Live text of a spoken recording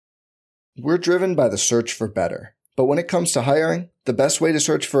We're driven by the search for better. But when it comes to hiring, the best way to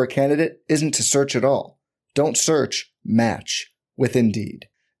search for a candidate isn't to search at all. Don't search, match with Indeed.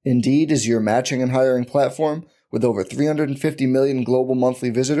 Indeed is your matching and hiring platform with over 350 million global monthly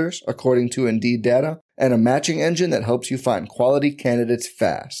visitors, according to Indeed data, and a matching engine that helps you find quality candidates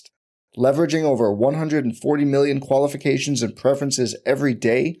fast. Leveraging over 140 million qualifications and preferences every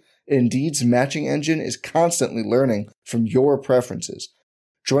day, Indeed's matching engine is constantly learning from your preferences.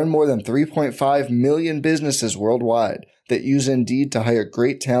 Join more than 3.5 million businesses worldwide that use Indeed to hire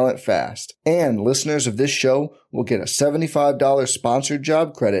great talent fast. And listeners of this show will get a $75 sponsored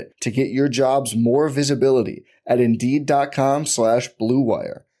job credit to get your jobs more visibility at Indeed.com/Blue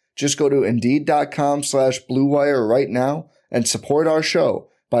Wire. Just go to Indeed.com/Blue Wire right now and support our show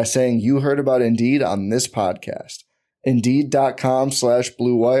by saying you heard about Indeed on this podcast.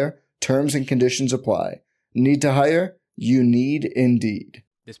 Indeed.com/Blue Wire. Terms and conditions apply. Need to hire? You need Indeed.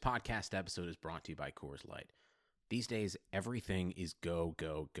 This podcast episode is brought to you by Coors Light. These days, everything is go,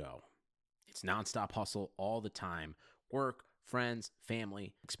 go, go. It's nonstop hustle all the time. Work, friends,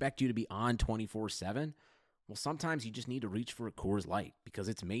 family, expect you to be on 24/7. Well, sometimes you just need to reach for a Coors Light because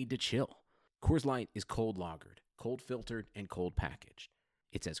it's made to chill. Coors Light is cold lagered, cold filtered, and cold packaged.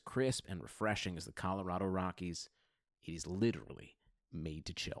 It's as crisp and refreshing as the Colorado Rockies. It is literally made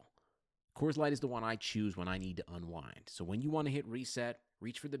to chill. Coors Light is the one I choose when I need to unwind. So when you want to hit reset,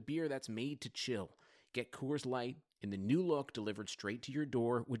 reach for the beer that's made to chill. Get Coors Light in the new look delivered straight to your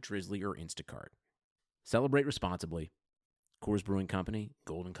door with Drizzly or Instacart. Celebrate responsibly. Coors Brewing Company,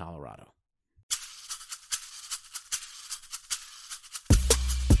 Golden, Colorado.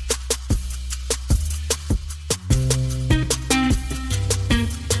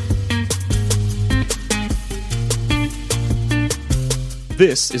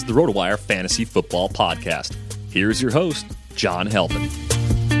 This is the RotoWire Fantasy Football Podcast. Here's your host, John Halpin.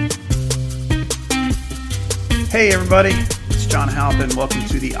 Hey everybody, it's John Halpin. Welcome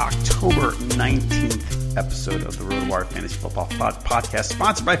to the October 19th episode of the RotoWire Fantasy Football Podcast,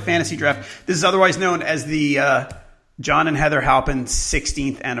 sponsored by Fantasy Draft. This is otherwise known as the John and Heather Halpin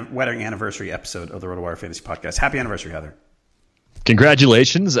 16th wedding anniversary episode of the RotoWire Fantasy Podcast. Happy anniversary, Heather.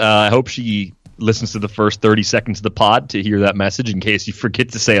 Congratulations. I hope she listens to the first 30 seconds of the pod to hear that message in case you forget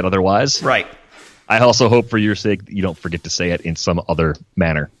to say it otherwise. Right. I also hope for your sake that you don't forget to say it in some other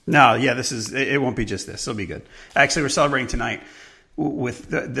manner. No, yeah, it won't be just this. It'll be good. Actually, we're celebrating tonight with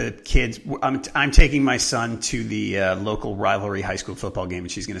the kids. I'm taking my son to the local rivalry high school football game,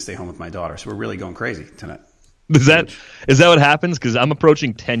 and she's going to stay home with my daughter. So we're really going crazy tonight. Is that what happens? Because I'm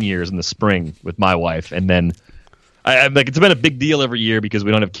approaching 10 years in the spring with my wife, and then I'm like, it's been a big deal every year because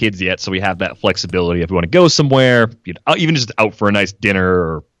we don't have kids yet, so we have that flexibility. If we want to go somewhere, even just out for a nice dinner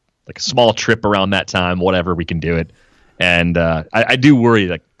or like a small trip around that time, whatever, we can do it. And I do worry,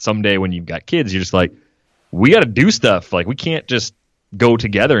 like someday when you've got kids, you're just like, we got to do stuff. Like we can't just go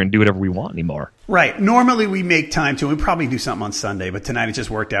together and do whatever we want anymore. Right. Normally we make time to, and we probably do something on Sunday, but tonight it just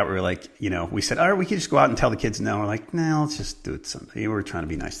worked out. We were like, we said, all right, we could just go out and tell the kids no. We're like, no, let's just do it Sunday. We're trying to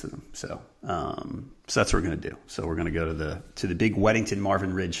be nice to them. So that's what we're going to do. So we're going to go to the big Weddington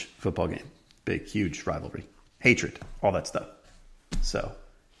Marvin Ridge football game. Big, huge rivalry. Hatred, all that stuff. So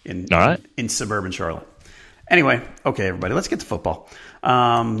in suburban Charlotte. Anyway, okay, everybody, let's get to football.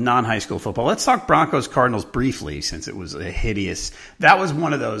 Non-high school football. Let's talk Broncos-Cardinals briefly, since it was a hideous. That was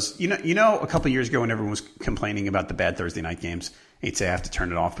one of those. A couple of years ago when everyone was complaining about the bad Thursday night games, they'd say I have to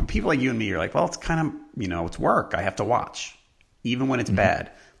turn it off. But people like you and me are like, well, it's kind of it's work. I have to watch, even when it's bad.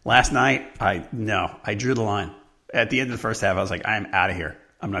 Last night, I drew the line. At the end of the first half, I was like, I'm out of here.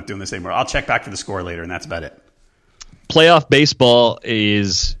 I'm not doing this anymore. I'll check back for the score later, and that's about it. Playoff baseball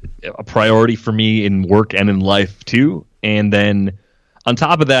is a priority for me in work and in life too. And then on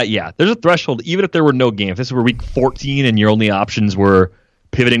top of that, there's a threshold. Even if there were no games, if this were week 14 and your only options were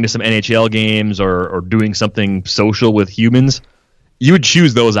pivoting to some NHL games or doing something social with humans, you would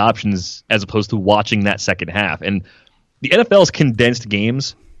choose those options as opposed to watching that second half. And the NFL's condensed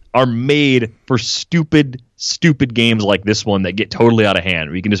games are made for stupid games like this one that get totally out of hand,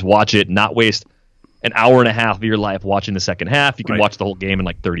 where you can just watch it, not waste an hour and a half of your life watching the second half. You can watch the whole game in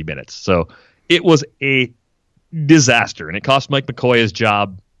like 30 minutes. So it was a disaster, and it cost Mike McCoy his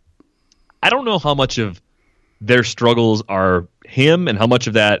job. I don't know how much of their struggles are him and how much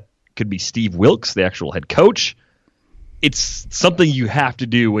of that could be Steve Wilks, the actual head coach. It's something you have to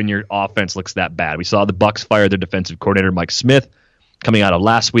do when your offense looks that bad. We saw the Bucs fire their defensive coordinator, Mike Smith, coming out of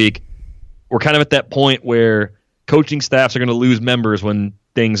last week. We're kind of at that point where coaching staffs are going to lose members when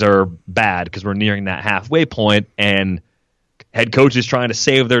things are bad because we're nearing that halfway point, and head coaches trying to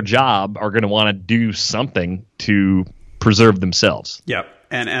save their job are going to want to do something to preserve themselves. Yep.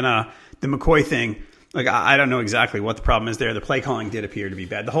 And the McCoy thing, like I don't know exactly what the problem is there. The play calling did appear to be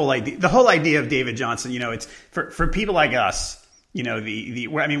bad. The whole idea of David Johnson, it's for people like us,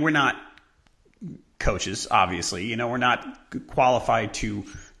 we're not coaches, obviously. We're not qualified to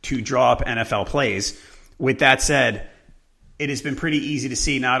draw up NFL plays. With that said, it has been pretty easy to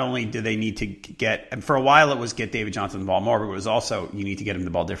see not only do they need to get, and for a while it was get David Johnson the ball more, but it was also you need to get him the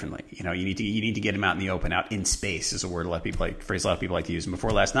ball differently. You need to get him out in the open, out in space is a word phrase a lot of people like to use. And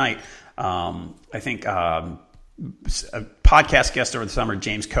before last night, I think a podcast guest over the summer,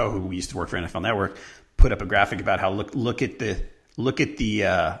 James Coe, who we used to work for NFL Network, put up a graphic about how look at the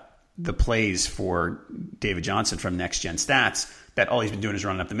plays for David Johnson from Next Gen Stats, that all he's been doing is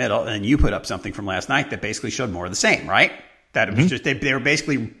running up the middle. And then you put up something from last night that basically showed more of the same, right? That it was just they were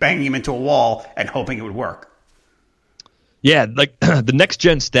basically banging him into a wall and hoping it would work. Yeah, like the Next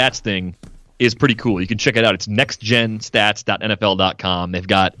Gen Stats thing is pretty cool. You can check it out. It's nextgenstats.nfl.com. They've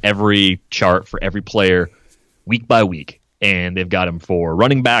got every chart for every player week by week. And they've got them for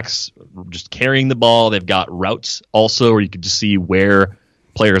running backs just carrying the ball. They've got routes also, where you can just see where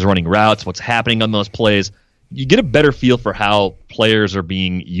players are running routes, what's happening on those plays. You get a better feel for how players are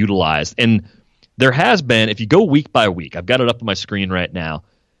being utilized. And there has been, if you go week by week, I've got it up on my screen right now,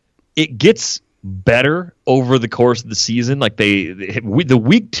 it gets better over the course of the season. Like the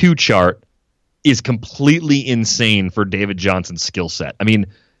week 2 chart is completely insane for David Johnson's skill set. I mean,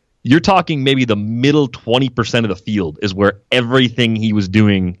 you're talking maybe the middle 20% of the field is where everything he was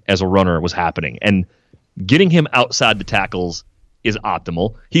doing as a runner was happening. And getting him outside the tackles is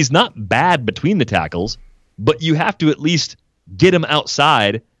optimal. He's not bad between the tackles, but you have to at least get him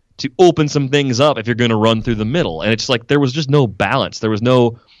outside to open some things up if you're going to run through the middle. And it's like there was just no balance. There was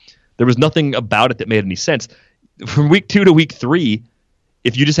nothing about it that made any sense. From week 2 to week 3,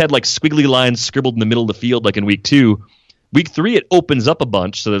 if you just had like squiggly lines scribbled in the middle of the field like in week 2, week 3 it opens up a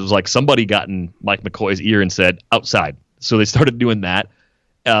bunch. So there was like somebody got in Mike McCoy's ear and said outside. So they started doing that.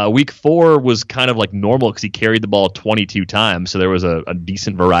 Week 4 was kind of like normal because he carried the ball 22 times. So there was a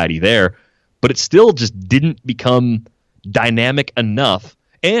decent variety there. But it still just didn't become dynamic enough.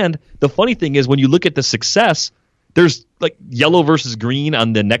 And the funny thing is when you look at the success, there's like yellow versus green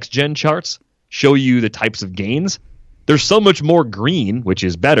on the next gen charts show you the types of gains. There's so much more green, which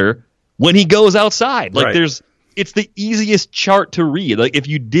is better, when he goes outside. Like right. It's the easiest chart to read. Like if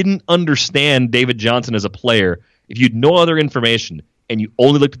you didn't understand David Johnson as a player, if you had no other information and you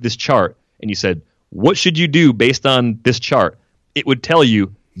only looked at this chart and you said, what should you do based on this chart? It would tell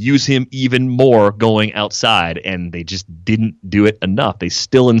you, use him even more going outside, and they just didn't do it enough. They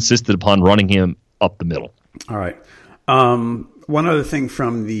still insisted upon running him up the middle. All right. One other thing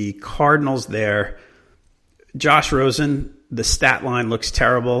from the Cardinals there, Josh Rosen, the stat line looks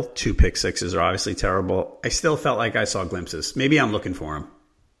terrible. 2 pick sixes are obviously terrible. I still felt like I saw glimpses. Maybe I'm looking for him,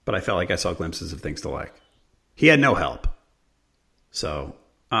 but I felt like I saw glimpses of things to like. He had no help. So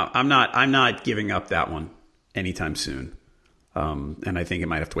I'm not giving up that one anytime soon. And I think it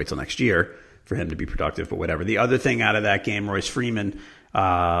might have to wait till next year for him to be productive, but whatever. The other thing out of that game, Royce Freeman,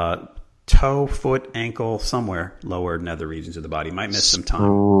 toe, foot, ankle, somewhere lower nether regions of the body. Might miss some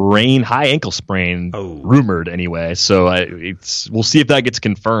time. High ankle sprain, rumored anyway. So we'll see if that gets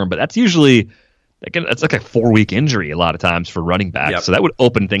confirmed. But that's usually that's like a 4-week injury a lot of times for running backs. Yep. So that would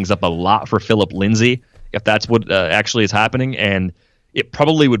open things up a lot for Phillip Lindsay if that's what actually is happening. And it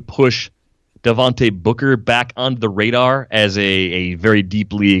probably would push Devontae Booker back onto the radar as a very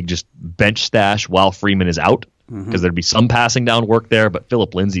deep league just bench stash while Freeman is out, because there'd be some passing down work there, but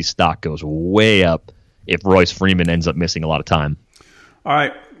Phillip Lindsay's stock goes way up if Royce Freeman ends up missing a lot of time. All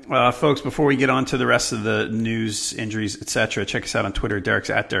right, folks, before we get on to the rest of the news, injuries, etc., check us out on Twitter.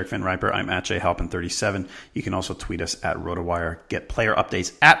 Derek's at Derek Van Riper. I'm at JHalpin37. You can also tweet us at RotoWire. Get player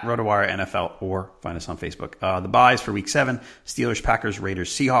updates at RotoWire NFL or find us on Facebook. The buys for Week 7, Steelers, Packers,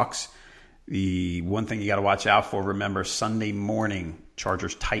 Raiders, Seahawks. The one thing you got to watch out for, remember, Sunday morning,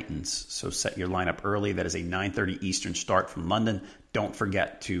 Chargers, Titans. So set your lineup early. That is a 9:30 Eastern start from London. Don't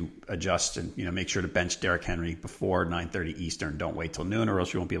forget to adjust and make sure to bench Derrick Henry before 9:30 Eastern. Don't wait till noon or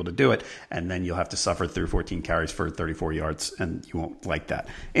else you won't be able to do it. And then you'll have to suffer through 14 carries for 34 yards, and you won't like that.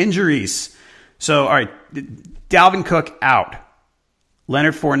 Injuries. So, all right, Dalvin Cook out.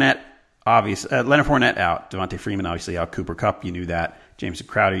 Leonard Fournette out. Devontae Freeman obviously out. Cooper Kupp, you knew that. Jameson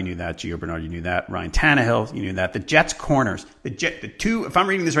Crowder, you knew that. Gio Bernard, you knew that. Ryan Tannehill, you knew that. The Jets corners, if I'm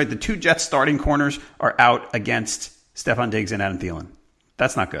reading this right, the 2 Jets starting corners are out against Stephon Diggs and Adam Thielen.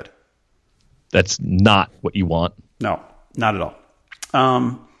 That's not good. That's not what you want. No, not at all.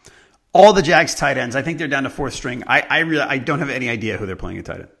 All the Jags tight ends, I think they're down to 4th string. I don't have any idea who they're playing at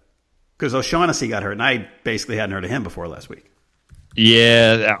tight end, because O'Shaughnessy got hurt, and I basically hadn't heard of him before last week.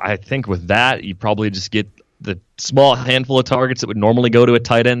 Yeah, I think with that, you probably just get the small handful of targets that would normally go to a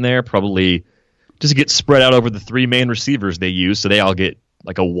tight end there, probably just get spread out over the 3 main receivers they use, so they all get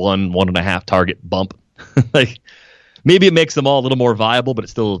like a 1.5 target bump. Like maybe it makes them all a little more viable, but it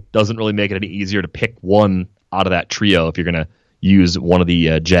still doesn't really make it any easier to pick one out of that trio if you're going to use one of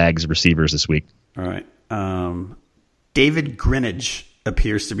the Jags receivers this week. All right. David Greenidge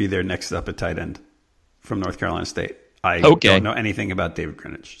appears to be their next up at tight end from North Carolina State. I don't know anything about David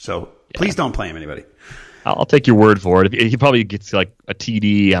Greenidge, so please don't play him, anybody. I'll take your word for it. He probably gets like a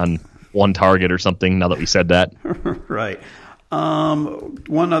TD on one target or something now that we said that. Right.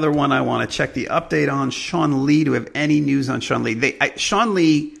 One other one I want to check the update on Sean Lee. Do we have any news on Sean Lee? Sean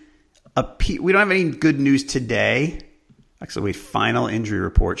Lee, we don't have any good news today. Actually, wait, final injury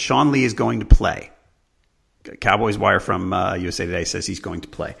report. Sean Lee is going to play. Cowboys Wire from USA Today says he's going to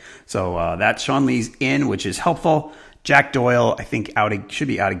play. So that Sean Lee's in, which is helpful. Jack Doyle, I think, should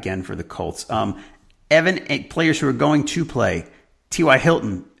be out again for the Colts. Players who are going to play. T.Y.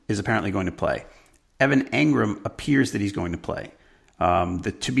 Hilton is apparently going to play. Evan Engram appears that he's going to play.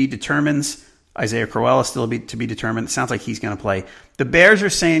 The to be determines. Isaiah Crowell is still to be determined. It sounds like he's going to play. The Bears are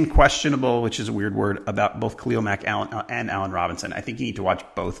saying questionable, which is a weird word, about both Khalil Mack and Allen Robinson. I think you need to watch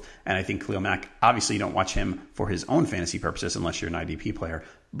both. And I think Khalil Mack, obviously you don't watch him for his own fantasy purposes unless you're an IDP player.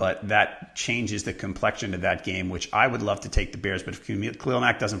 But that changes the complexion of that game, which I would love to take the Bears. But if Khalil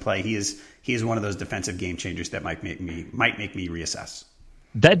Mack doesn't play, he is one of those defensive game changers that might make me reassess.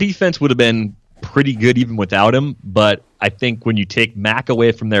 That defense would have been pretty good even without him. But I think when you take Mack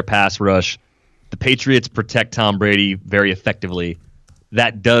away from their pass rush, the Patriots protect Tom Brady very effectively.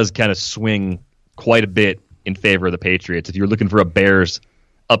 That does kind of swing quite a bit in favor of the Patriots. If you're looking for a Bears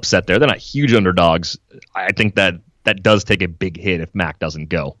upset there, they're not huge underdogs. I think that does take a big hit if Mack doesn't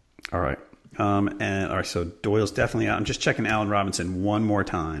go. All right. So Doyle's definitely out. I'm just checking Allen Robinson one more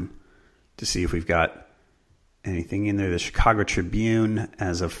time to see if we've got anything in there. The Chicago Tribune,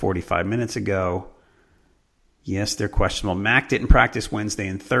 as of 45 minutes ago, yes, they're questionable. Mack didn't practice Wednesday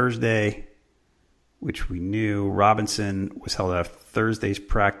and Thursday, which we knew. Robinson was held out of Thursday's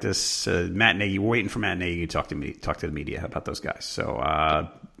practice. Matt Nagy, we're waiting for Matt Nagy to talk to the media about those guys. So,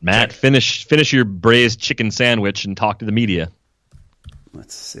 Matt, finish your braised chicken sandwich and talk to the media.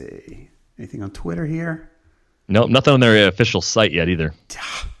 Let's see. Anything on Twitter here? Nope, nothing on their official site yet either.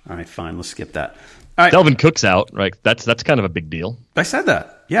 All right, fine. Let's skip that. All right. Delvin Cook's out, right? That's kind of a big deal. I said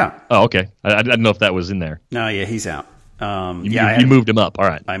that. Yeah. Oh, okay. I didn't know if that was in there. No, yeah, he's out. You moved him up. All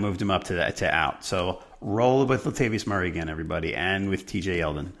right. I moved him up to out. So roll with Latavius Murray again, everybody, and with TJ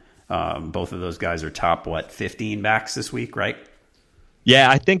Yeldon. Both of those guys are top 15 backs this week, right?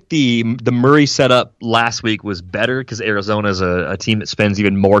 Yeah, I think the Murray setup last week was better because Arizona is a team that spends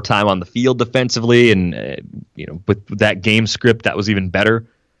even more time on the field defensively, and with that game script, that was even better.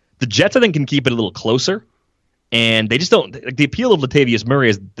 The Jets, I think, can keep it a little closer, and they just don't. Like, the appeal of Latavius Murray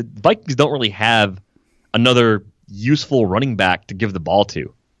is the Vikings don't really have another useful running back to give the ball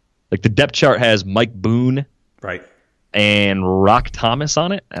to. Like, the depth chart has Mike Boone, right, and Rock Thomas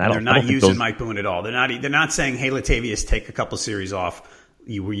on it, and they're not using Mike Boone at all. They're not saying, "Hey, Latavius, take a couple series off."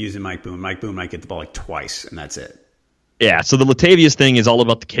 You were using Mike Boone. Mike Boone might get the ball like twice, and that's it. Yeah. So the Latavius thing is all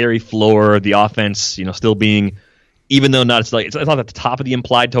about the carry floor, the offense. Still being, even though it's not at the top of the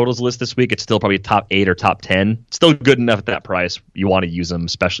implied totals list this week. It's still probably top 8 or top 10. Still good enough at that price. You want to use them,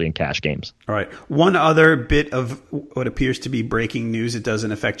 especially in cash games. All right. One other bit of what appears to be breaking news. It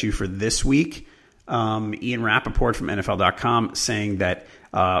doesn't affect you for this week. Ian Rappaport from NFL.com saying that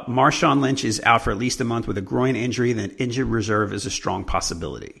Marshawn Lynch is out for at least a month with a groin injury. That injured reserve is a strong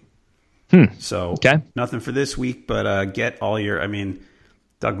possibility. So nothing for this week, but get all your.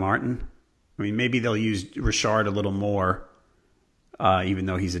 Doug Martin. Maybe they'll use Richard a little more, even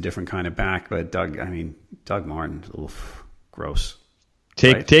though he's a different kind of back. But Doug Martin, oof, gross.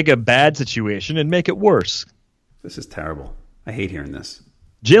 Take a bad situation and make it worse. This is terrible. I hate hearing this.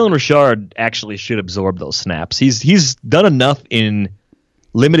 Jalen Richard actually should absorb those snaps. He's done enough in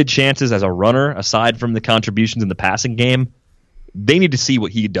limited chances as a runner, aside from the contributions in the passing game. They need to see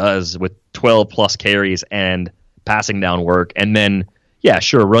what he does with 12-plus carries and passing down work. And then, yeah,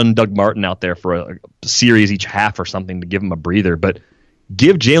 sure, run Doug Martin out there for a series each half or something to give him a breather. But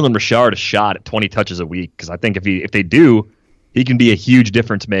give Jalen Richard a shot at 20 touches a week, because I think if they do, he can be a huge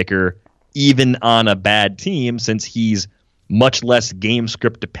difference maker even on a bad team, since he's much less game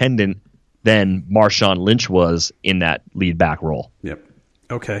script dependent than Marshawn Lynch was in that lead back role. Yep.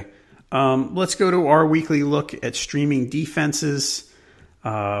 Okay. Let's go to our weekly look at streaming defenses.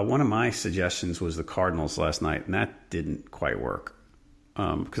 One of my suggestions was the Cardinals last night, and that didn't quite work.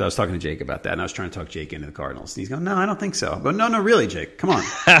 because I was talking to Jake about that, and I was trying to talk Jake into the Cardinals. And he's going, no, I don't think so. I go, no, really, Jake. Come on.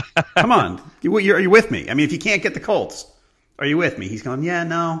 Come on. Are you with me? I mean, if you can't get the Colts, are you with me? He's going, yeah,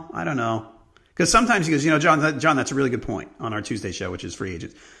 no, I don't know. Because sometimes he goes, John, that's a really good point on our Tuesday show, which is free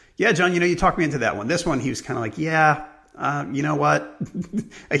agents. Yeah, John, you talked me into that one. This one, he was kind of like, yeah, you know what?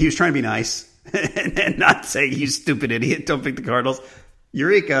 He was trying to be nice and not say, you stupid idiot, don't pick the Cardinals.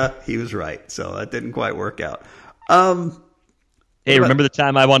 Eureka, he was right. So that didn't quite work out. Hey, remember the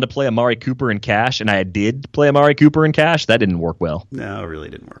time I wanted to play Amari Cooper in cash, and I did play Amari Cooper in cash? That didn't work well. No, it really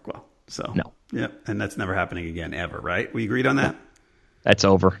didn't work well. So no. Yeah, and that's never happening again, ever, right? We agreed on that? That's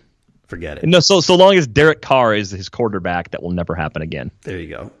over. Forget it. No, so long as Derek Carr is his quarterback, that will never happen again. There you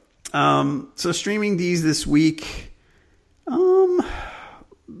go. So streaming these this week,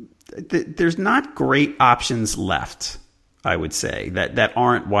 there's not great options left, I would say, that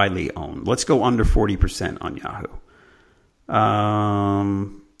aren't widely owned. Let's go under 40% on Yahoo.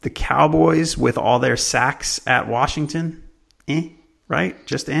 The Cowboys with all their sacks at Washington, right?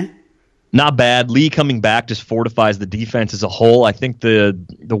 Just Not bad. Lee coming back just fortifies the defense as a whole. I think the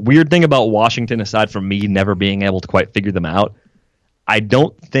weird thing about Washington, aside from me never being able to quite figure them out, I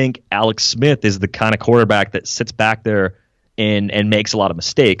don't think Alex Smith is the kind of quarterback that sits back there and makes a lot of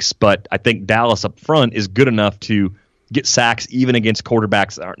mistakes. But I think Dallas up front is good enough to get sacks even against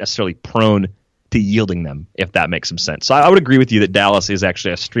quarterbacks that aren't necessarily prone to yielding them, if that makes some sense. So I would agree with you that Dallas is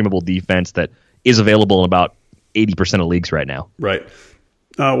actually a streamable defense that is available in about 80% of leagues right now. Right.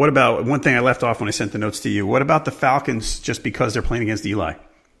 What about one thing I left off when I sent the notes to you? What about the Falcons just because they're playing against Eli? I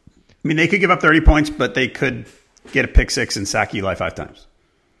mean, they could give up 30 points, but they could get a pick six and sack Eli 5 times.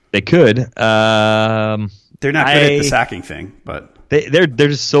 They could. They're not good at the sacking thing, but they're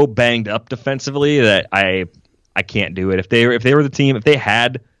just so banged up defensively that I can't do it. If they were the team, if they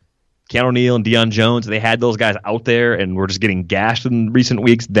had Keanu O'Neal and Deion Jones, they had those guys out there and were just getting gashed in recent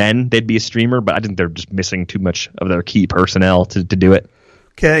weeks, then they'd be a streamer. But I think they're just missing too much of their key personnel to do it.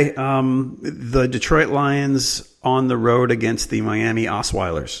 Okay. The Detroit Lions on the road against the Miami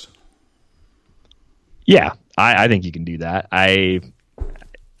Osweilers. Yeah, I think you can do that. My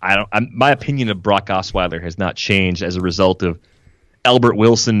opinion of Brock Osweiler has not changed as a result of Albert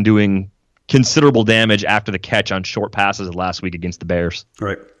Wilson doing considerable damage after the catch on short passes last week against the Bears.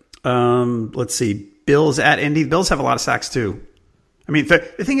 Right. Let's see. Bills at Indy. Bills have a lot of sacks too. I mean, the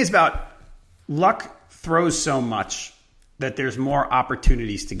thing is about Luck throws so much that there's more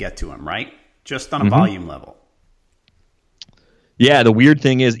opportunities to get to him, right? Just on a volume level. Yeah, the weird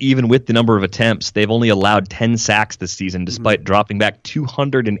thing is, even with the number of attempts, they've only allowed 10 sacks this season, despite dropping back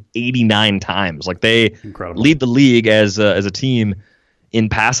 289 times. Like, they lead the league as a team in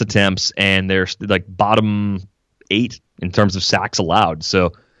pass attempts, and they're like bottom 8 in terms of sacks allowed.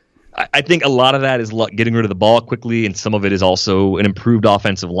 So I think a lot of that is Luck getting rid of the ball quickly, and some of it is also an improved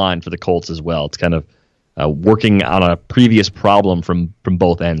offensive line for the Colts as well. It's kind of working on a previous problem from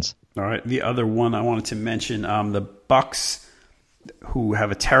both ends. All right, the other one I wanted to mention, the Bucs, who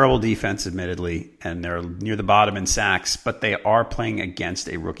have a terrible defense, admittedly, and they're near the bottom in sacks, but they are playing against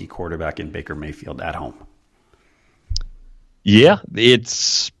a rookie quarterback in Baker Mayfield at home. Yeah,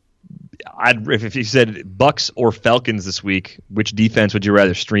 if you said Bucs or Falcons this week, which defense would you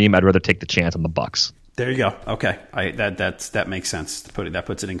rather stream? I'd rather take the chance on the Bucs. There you go. Okay, that makes sense. That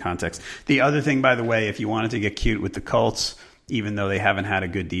puts it in context. The other thing, by the way, if you wanted to get cute with the Colts, even though they haven't had a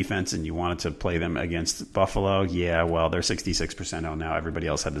good defense and you wanted to play them against Buffalo, yeah, well, they're 66% owned now. Everybody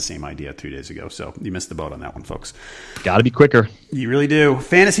else had the same idea 2 days ago, so you missed the boat on that one, folks. Got to be quicker. You really do.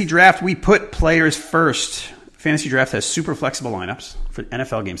 Fantasy draft, we put players first. Fantasy draft has super flexible lineups. For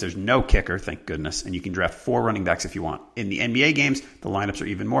NFL games, there's no kicker, thank goodness, and you can draft 4 running backs if you want. In the NBA games, the lineups are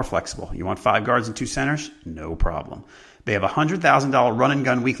even more flexible. You want 5 guards and 2 centers? No problem. They have a $100,000 run and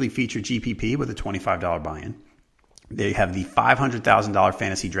gun weekly feature GPP with a $25 buy-in. They have the $500,000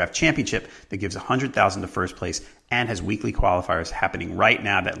 Fantasy Draft Championship that gives $100,000 to first place and has weekly qualifiers happening right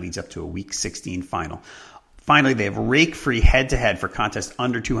now that leads up to a Week 16 final. Finally, they have rake-free head-to-head for contests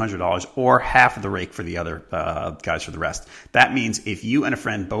under $200 or half of the rake for the other guys for the rest. That means if you and a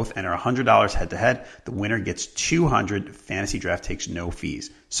friend both enter $100 head-to-head, the winner gets $200. Fantasy Draft takes no fees.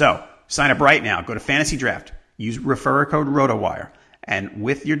 So sign up right now. Go to Fantasy Draft. Use referrer code ROTOWIRE. And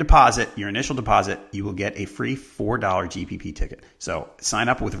with your deposit, your initial deposit, you will get a free $4 GPP ticket. So sign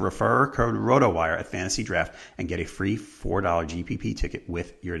up with referrer code ROTOWIRE at Fantasy Draft and get a free $4 GPP ticket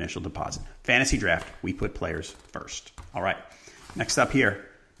with your initial deposit. Fantasy Draft, we put players first. All right, next up here,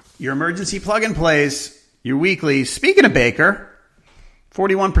 your emergency plug-and plays, your weeklies. Speaking of Baker,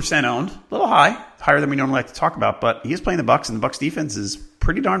 41% owned, a little high, higher than we normally like to talk about, but he is playing the Bucs, and the Bucs defense is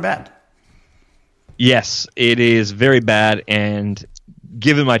pretty darn bad. Yes, it is very bad, and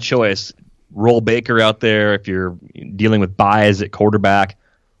given my choice, roll Baker out there if you're dealing with buys at quarterback,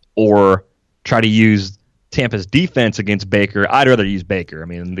 or try to use Tampa's defense against Baker, I'd rather use Baker. I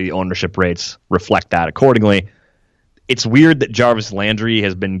mean, the ownership rates reflect that accordingly. It's weird that Jarvis Landry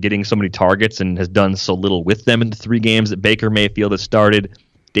has been getting so many targets and has done so little with them in the 3 games that Baker Mayfield has started.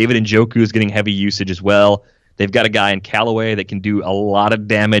 David Njoku is getting heavy usage as well. They've got a guy in Callaway that can do a lot of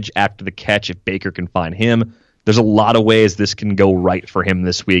damage after the catch if Baker can find him. There's a lot of ways this can go right for him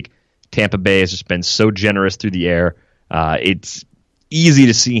this week. Tampa Bay has just been so generous through the air. It's easy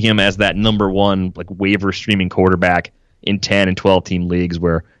to see him as that number 1 like waiver streaming quarterback in 10 and 12 team leagues,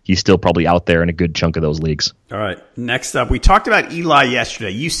 where he's still probably out there in a good chunk of those leagues. All right. Next up, we talked about Eli yesterday.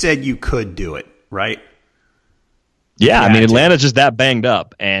 You said you could do it, right? Yeah, I mean, Atlanta's just that banged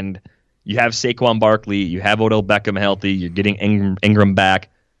up, and you have Saquon Barkley, you have Odell Beckham healthy, you're getting Ingram back,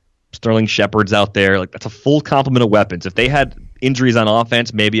 Sterling Shepard's out there. Like, that's a full complement of weapons. If they had injuries on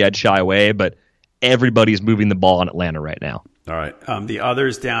offense, maybe I'd shy away, but everybody's moving the ball in Atlanta right now. All right. The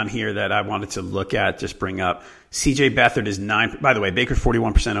others down here that I wanted to look at, just bring up, CJ Beathard is 9. By the way, Baker's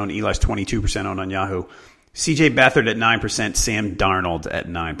 41% owned, Eli's 22% owned on Yahoo. CJ Beathard at 9%, Sam Darnold at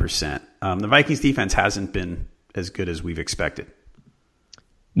 9%. The Vikings defense hasn't been as good as we've expected.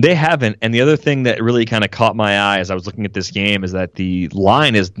 They haven't. And the other thing that really kind of caught my eye as I was looking at this game is that the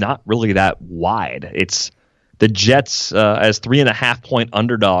line is not really that wide. It's the Jets as 3.5-point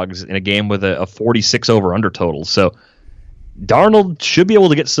underdogs in a game with a 46 over under total. So Darnold should be able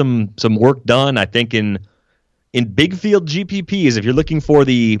to get some work done. I think in big field GPPs, if you're looking for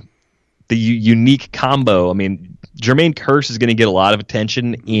the unique combo, I mean, Jermaine Kearse is going to get a lot of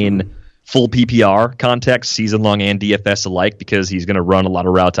attention in full PPR context, season long and DFS alike, because he's going to run a lot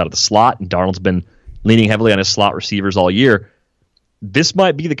of routes out of the slot, and Darnold's been leaning heavily on his slot receivers all year. This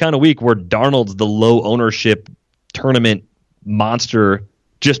might be the kind of week where Darnold's the low ownership tournament monster,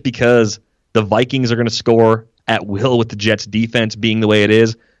 just because the Vikings are going to score at will with the Jets defense being the way it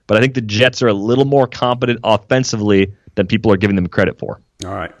is. But I think the Jets are a little more competent offensively than people are giving them credit for.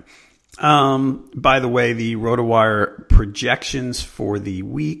 All right. By the way, the RotoWire projections for the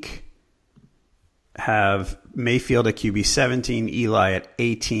week have Mayfield at QB 17, Eli at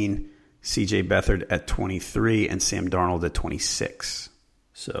 18, CJ Beathard at 23, and Sam Darnold at 26.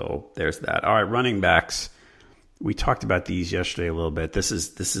 So there's that. All right, running backs. We talked about these yesterday a little bit.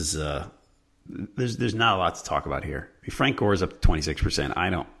 There's not a lot to talk about here. Frank Gore is up to 26%.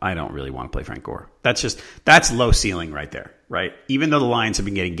 I don't really want to play Frank Gore. That's low ceiling right there, right? Even though the Lions have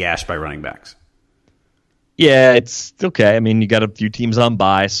been getting gashed by running backs. Yeah, it's okay. I mean, you got a few teams on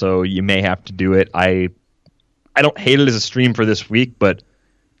bye, so you may have to do it. I don't hate it as a stream for this week, but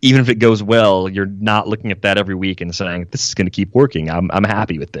even if it goes well, you're not looking at that every week and saying, this is going to keep working. I'm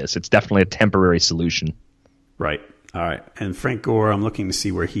happy with this. It's definitely a temporary solution. Right. All right. And Frank Gore, I'm looking to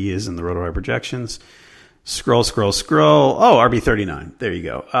see where he is in the RotoWire projections. Scroll. Oh, RB39. There you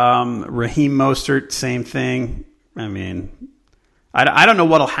go. Raheem Mostert, same thing. I mean, I don't know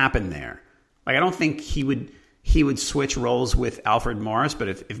what'll happen there. Like, I don't think he would switch roles with Alfred Morris, but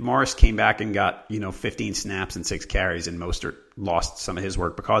if Morris came back and got 15 snaps and 6 carries, and Mostert lost some of his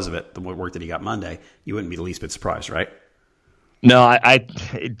work because of it, the work that he got Monday, you wouldn't be the least bit surprised, right? No, I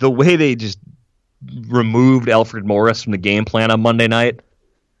the way they just removed Alfred Morris from the game plan on Monday night,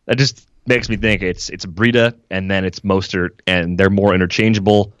 that just makes me think it's Breida and then it's Mostert, and they're more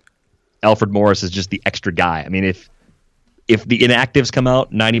interchangeable. Alfred Morris is just the extra guy. I mean, if the inactives come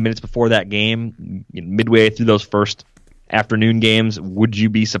out 90 minutes before that game, midway through those first afternoon games, would you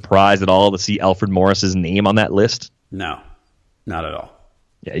be surprised at all to see Alfred Morris's name on that list? No, not at all.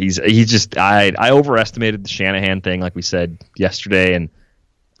 Yeah, he's just I overestimated the Shanahan thing, like we said yesterday, and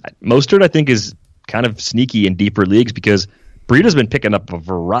Mostert I think is kind of sneaky in deeper leagues because Breida's been picking up a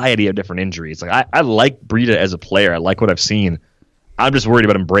variety of different injuries. Like I like Breida as a player. I like what I've seen. I'm just worried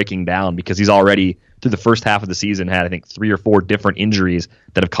about him breaking down because he's already, through the first half of the season, had, I think, 3 or 4 different injuries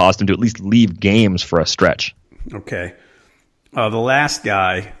that have caused him to at least leave games for a stretch. Okay. The last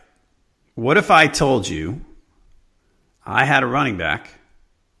guy, what if I told you I had a running back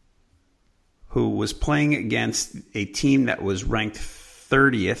who was playing against a team that was ranked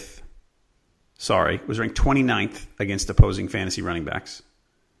 29th against opposing fantasy running backs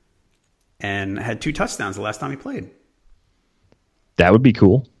and had 2 touchdowns the last time he played? That would be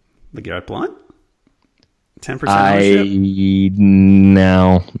cool. LeGarrette Blount? 10% ownership?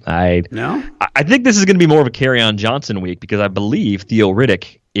 No. No? I think this is going to be more of a Kerryon Johnson week because I believe Theo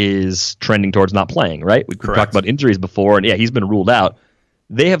Riddick is trending towards not playing, right? We talked about injuries before, and yeah, he's been ruled out.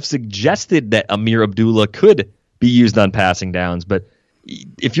 They have suggested that Amir Abdullah could be used on passing downs, but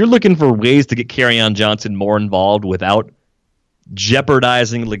if you're looking for ways to get Kerryon Johnson more involved without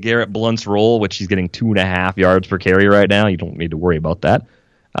jeopardizing LeGarrette Blount's role, which he's getting 2.5 yards per carry right now. You don't need to worry about that.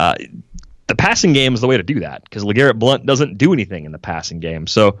 The passing game is the way to do that because LeGarrette Blount doesn't do anything in the passing game.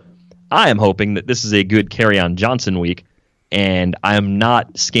 So I am hoping that this is a good Kerryon Johnson week, and I am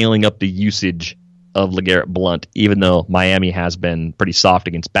not scaling up the usage of LeGarrette Blount, even though Miami has been pretty soft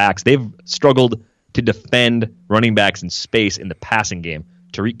against backs. They've struggled to defend running backs in space in the passing game.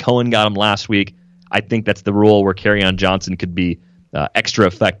 Tariq Cohen got him last week. I think that's the role where Kerryon Johnson could be extra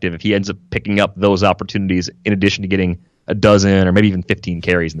effective if he ends up picking up those opportunities in addition to getting a dozen or maybe even 15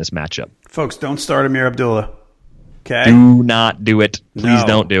 carries in this matchup. Folks, don't start Amir Abdullah. Okay? Do not do it. Please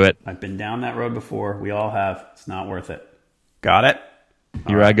don't do it. I've been down that road before. We all have. It's not worth it. Got it?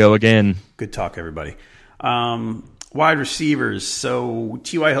 Here I go again. Good talk, everybody. Wide receivers. So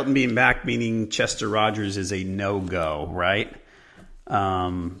T.Y. Hilton being back, meaning Chester Rogers is a no-go, right?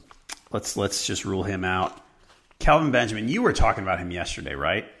 Let's just rule him out. Kelvin Benjamin, you were talking about him yesterday,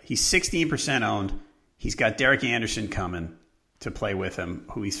 right? He's 16% owned. He's got Derek Anderson coming to play with him,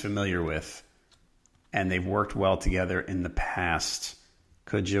 who he's familiar with, and they've worked well together in the past.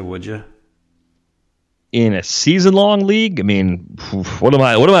 Could you? Would you? In a season-long league, I mean, what am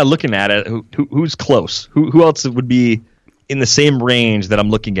I looking at? Who's close? Who else would be in the same range that I'm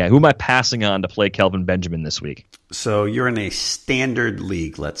looking at? Who am I passing on to play Kelvin Benjamin this week? So you're in a standard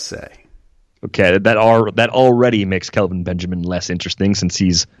league, let's say. Okay, that already makes Kelvin Benjamin less interesting since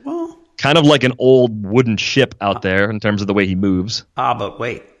he's kind of like an old wooden ship out there in terms of the way he moves. But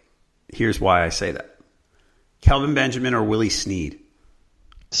wait. Here's why I say that. Kelvin Benjamin or Willie Snead?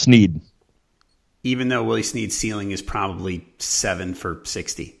 Snead. Even though Willie Snead's ceiling is probably 7 for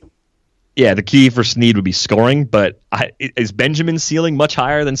 60. Yeah, the key for Snead would be scoring, but is Benjamin's ceiling much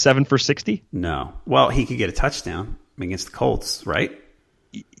higher than 7 for 60? No. Well, he could get a touchdown against the Colts, right?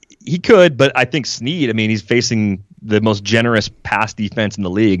 He could, but I think Snead, I mean, he's facing the most generous pass defense in the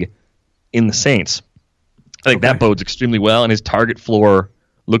league in the Saints. I think that bodes extremely well, and his target floor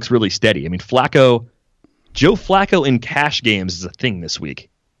looks really steady. I mean, Joe Flacco in cash games is a thing this week.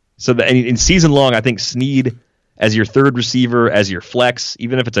 So in season long, I think Snead as your third receiver, as your flex,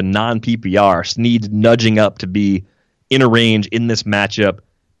 even if it's a non-PPR, Snead's nudging up to be in a range in this matchup,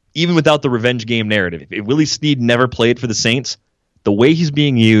 even without the revenge game narrative. If Willie Snead never played for the Saints, the way he's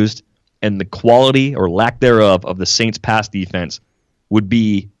being used and the quality or lack thereof of the Saints pass defense would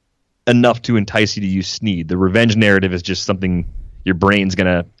be enough to entice you to use Snead. The revenge narrative is just something your brain's going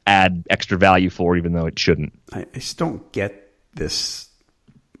to add extra value for, even though it shouldn't. I just don't get this.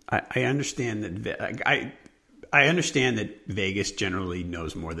 I understand that I understand that Vegas generally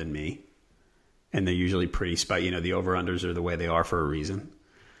knows more than me, and they're usually pretty the over-unders are the way they are for a reason.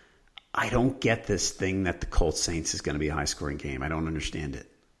 I don't get this thing that the Colts Saints is going to be a high-scoring game. I don't understand it.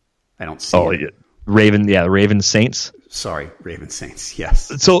 I don't see it. Yeah. Ravens Saints. Sorry, Ravens Saints.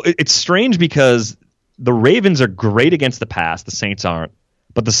 Yes. So it's strange because the Ravens are great against the pass, the Saints aren't,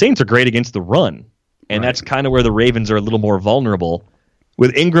 but the Saints are great against the run, and that's kind of where the Ravens are a little more vulnerable.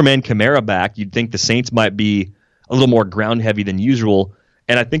 With Ingram and Kamara back, you'd think the Saints might be a little more ground heavy than usual,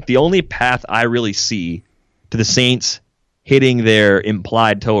 and I think the only path I really see to the Saints hitting their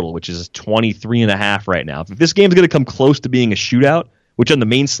implied total, which is 23.5 right now. If this game's going to come close to being a shootout, which on the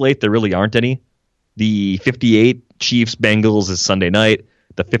main slate there really aren't any, the 58 Chiefs-Bengals is Sunday night,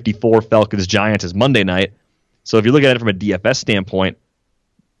 the 54 Falcons-Giants is Monday night. So if you look at it from a DFS standpoint,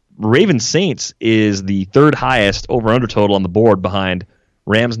 Ravens-Saints is the third highest over-under total on the board behind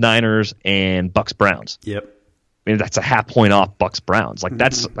Rams-Niners and Bucks-Browns. Yep. I mean, that's a half point off Bucks-Browns. Like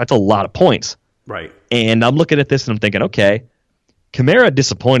that's a lot of points. Right. And I'm looking at this and I'm thinking, okay, Kamara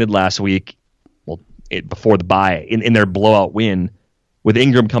disappointed last week, before the bye, in their blowout win with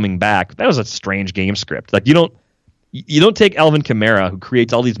Ingram coming back. That was a strange game script. Like you don't take Alvin Kamara, who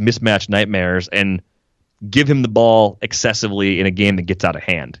creates all these mismatched nightmares, and give him the ball excessively in a game that gets out of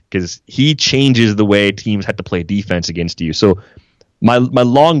hand, because he changes the way teams have to play defense against you. So my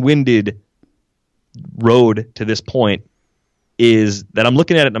long-winded road to this point is that I'm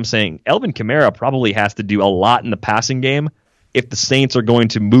looking at it and I'm saying Alvin Kamara probably has to do a lot in the passing game if the Saints are going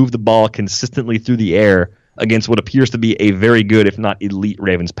to move the ball consistently through the air against what appears to be a very good, if not elite,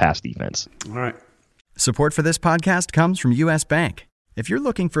 Ravens pass defense. All right. Support for this podcast comes from U.S. Bank. If you're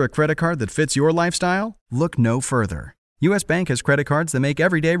looking for a credit card that fits your lifestyle, look no further. U.S. Bank has credit cards that make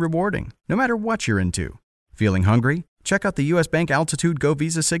every day rewarding, no matter what you're into. Feeling hungry? Check out the U.S. Bank Altitude Go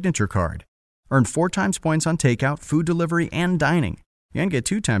Visa Signature Card. Earn 4 times points on takeout, food delivery, and dining. And get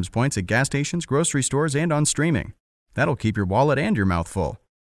 2 times points at gas stations, grocery stores, and on streaming. That'll keep your wallet and your mouth full.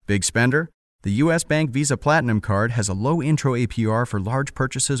 Big spender? The U.S. Bank Visa Platinum Card has a low intro APR for large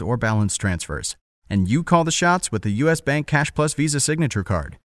purchases or balance transfers. And you call the shots with the U.S. Bank Cash Plus Visa Signature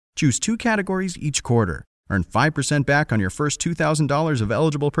Card. Choose 2 categories each quarter. Earn 5% back on your first $2,000 of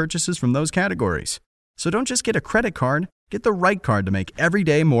eligible purchases from those categories. So don't just get a credit card, get the right card to make every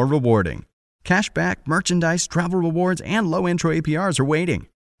day more rewarding. Cashback, merchandise, travel rewards, and low intro APRs are waiting.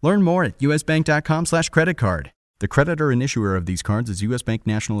 Learn more at usbank.com/creditcard. The creditor and issuer of these cards is U.S. Bank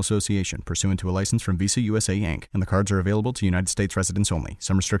National Association, pursuant to a license from Visa USA Inc., and the cards are available to United States residents only.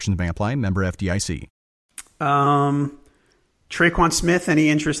 Some restrictions may apply. Member FDIC. Traquan Smith, any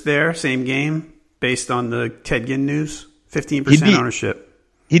interest there? Same game, based on the Ted Ginn news? 15% ownership.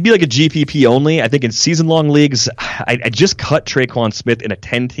 He'd be like a GPP only. I think in season-long leagues, I just cut Traquan Smith in a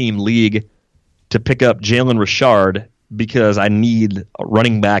 10-team league to pick up Jalen Richard because I need a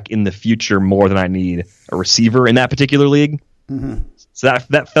running back in the future more than I need a receiver in that particular league. Mm-hmm. So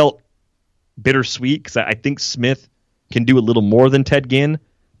that felt bittersweet because I think Smith can do a little more than Ted Ginn.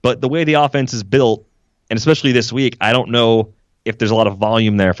 But the way the offense is built, and especially this week, I don't know if there's a lot of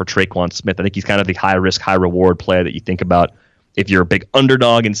volume there for Traquan Smith. I think he's kind of the high-risk, high-reward player that you think about if you're a big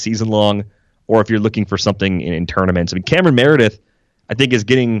underdog in season-long or if you're looking for something in tournaments. I mean, Cameron Meredith, I think, is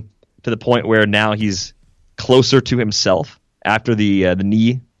getting to the point where now he's closer to himself after the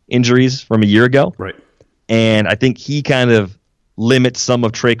knee injuries from a year ago. Right. And I think he kind of limits some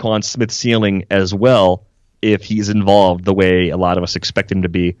of Traquan Smith's ceiling as well if he's involved the way a lot of us expect him to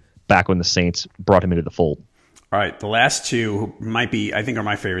be back when the Saints brought him into the fold. All right, the last two might be, I think, are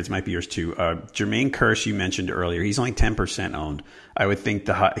my favorites, might be yours too. Jermaine Kearse, you mentioned earlier. He's only 10% owned. I would think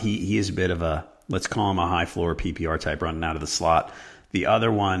he is a bit of a, let's call him a high-floor PPR type running out of the slot. The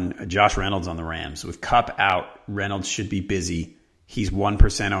other one, Josh Reynolds on the Rams. With Kupp out, Reynolds should be busy. He's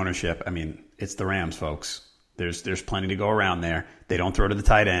 1% ownership. I mean, it's the Rams, folks. There's plenty to go around there. They don't throw to the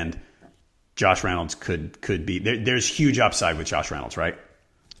tight end. Josh Reynolds could be there's huge upside with Josh Reynolds, right?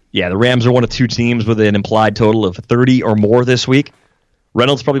 Yeah, the Rams are one of 2 teams with an implied total of 30 or more this week.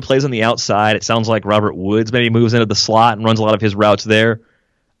 Reynolds probably plays on the outside. It sounds like Robert Woods maybe moves into the slot and runs a lot of his routes there.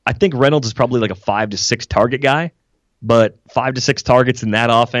 I think Reynolds is probably like a 5 to 6 target guy, but 5 to 6 targets in that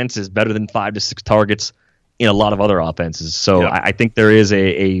offense is better than 5 to 6 targets in a lot of other offenses. So yep. I think there is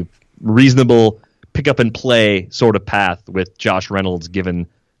a reasonable pick up and play sort of path with Josh Reynolds given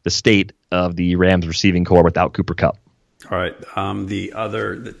the state of the Rams receiving core without Cooper Kupp. All right.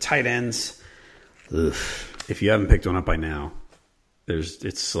 The tight ends, if you haven't picked one up by now,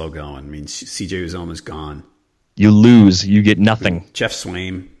 it's slow going. I mean, CJ Uzomah's gone. You lose. You get nothing. Jeff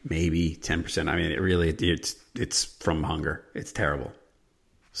Swaim, maybe 10%. I mean, it's from hunger. It's terrible.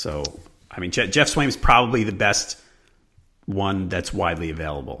 So, I mean, Jeff Swaim's probably the best one that's widely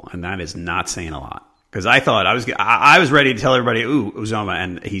available, and that is not saying a lot. Because I thought I was ready to tell everybody, ooh, Uzomah,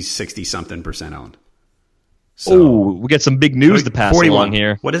 and he's 60-something% owned. So, we got some big news to pass 41. Along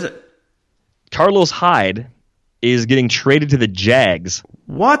here. What is it? Carlos Hyde is getting traded to the Jags.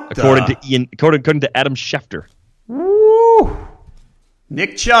 What? According to Adam Schefter. Woo!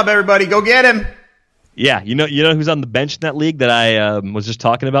 Nick Chubb, everybody, go get him. Yeah, you know who's on the bench in that league that I was just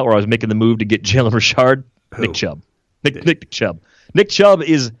talking about, where I was making the move to get Jalen Richard? Who? Nick Chubb. Nick Chubb. Nick Chubb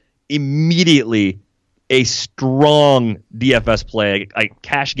is immediately a strong DFS play, a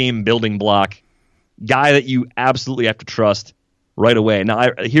cash game building block, guy that you absolutely have to trust right away.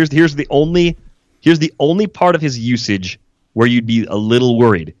 Now, here's the only part of his usage where you'd be a little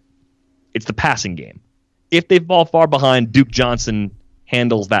worried. It's the passing game. If they fall far behind, Duke Johnson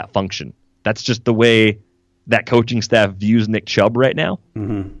handles that function. That's just the way that coaching staff views Nick Chubb right now.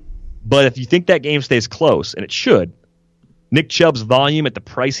 Mm-hmm. But if you think that game stays close, and it should, Nick Chubb's volume at the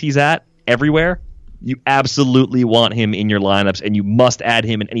price he's at everywhere, you absolutely want him in your lineups, and you must add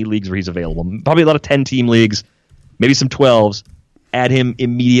him in any leagues where he's available. Probably a lot of 10-team leagues, maybe some 12s. Add him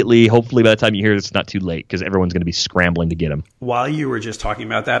immediately. Hopefully by the time you hear this, it's not too late because everyone's going to be scrambling to get him. While you were just talking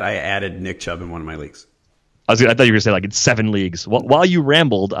about that, I added Nick Chubb in one of my leagues. I thought you were going to say like in 7 leagues. While you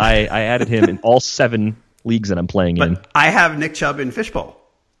rambled, I added him in all 7 leagues that I'm playing in. I have Nick Chubb in Fishbowl.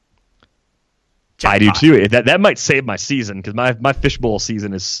 I do too. That might save my season because my Fishbowl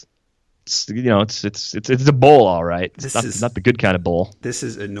season is, it's a bowl, all right. It's not the good kind of bowl. This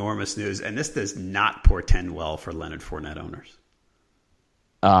is enormous news, and this does not portend well for Leonard Fournette owners.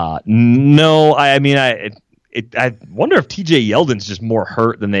 No, I mean, I wonder if TJ Yeldon's just more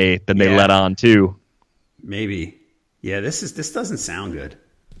hurt than they let on too. Maybe. Yeah, this doesn't sound good.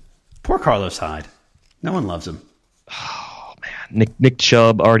 Poor Carlos Hyde. No one loves him. Oh man, Nick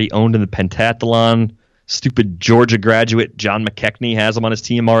Chubb already owned in the pentathlon. Stupid Georgia graduate John McKechnie has him on his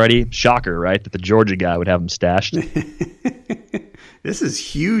team already. Shocker, right? That the Georgia guy would have him stashed. This is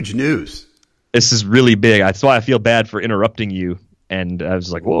huge news. This is really big. That's why I feel bad for interrupting you and I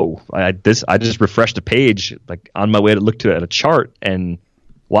was like, whoa! I just refreshed a page like on my way to look to at a chart, and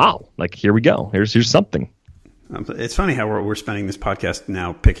wow! Like here we go. Here's something. It's funny how we're spending this podcast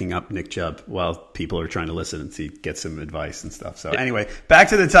now picking up Nick Chubb while people are trying to listen and get some advice and stuff. So anyway, back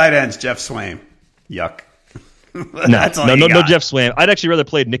to the tight ends. Jeff Swaim. Yuck. No Jeff Swaim. I'd actually rather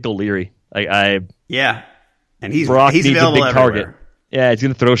play Nick O'Leary. Yeah, and he's Brock needs available a big everywhere. target. Yeah, he's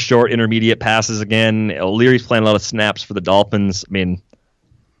going to throw short, intermediate passes again. O'Leary's playing a lot of snaps for the Dolphins. I mean,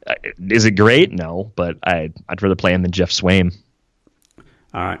 is it great? No, but I'd rather play him than Jeff Swaim.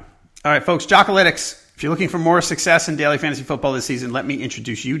 All right, folks. Jockalytics. If you're looking for more success in daily fantasy football this season, let me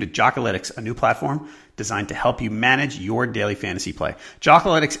introduce you to Jockalytics, a new platform designed to help you manage your daily fantasy play.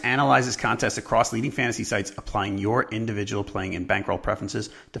 Jockalytics analyzes contests across leading fantasy sites, applying your individual playing and bankroll preferences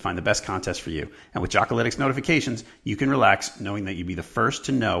to find the best contest for you. And with Jockalytics notifications, you can relax knowing that you'll be the first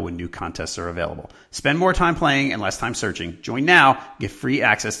to know when new contests are available. Spend more time playing and less time searching. Join now. Get free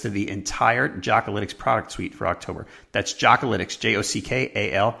access to the entire Jockalytics product suite for October. That's Jockalytics,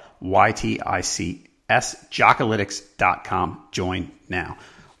 Jockalytics, Jockalytics.com. Join now.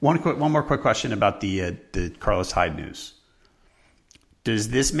 One more quick question about the Carlos Hyde news. Does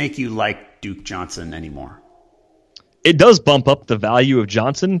this make you like Duke Johnson anymore? It does bump up the value of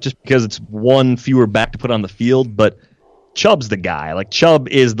Johnson just because it's one fewer back to put on the field, but Chubb's the guy. Like Chubb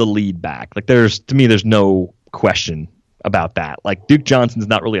is the lead back. Like there's no question about that. Like Duke Johnson's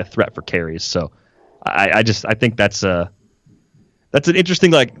not really a threat for carries, so I think that's an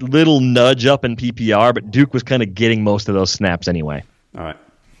interesting like little nudge up in PPR, but Duke was kind of getting most of those snaps anyway.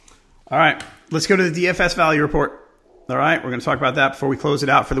 All right. Let's go to the DFS value report. All right. We're going to talk about that before we close it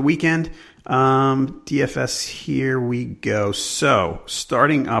out for the weekend. DFS, here we go. So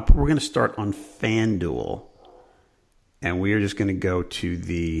starting up, we're going to start on FanDuel, and we are just going to go to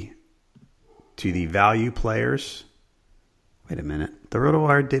the value players. Wait a minute. The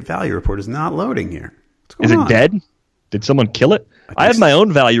RotoWire value report is not loading here. What's going on? Is it dead? Did someone kill it? I have my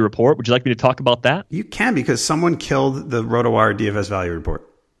own value report. Would you like me to talk about that? You can, because someone killed the RotoWire DFS value report.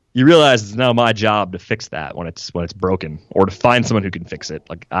 You realize it's now my job to fix that when it's broken, or to find someone who can fix it.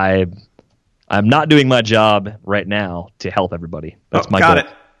 Like I'm not doing my job right now to help everybody. That's my goal. Got it.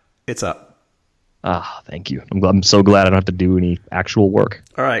 It's up. Thank you. I'm so glad I don't have to do any actual work.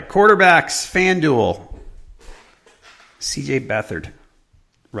 All right, quarterbacks, FanDuel. CJ Beathard,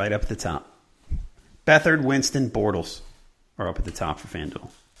 right up at the top. Beathard, Winston, Bortles are up at the top for FanDuel.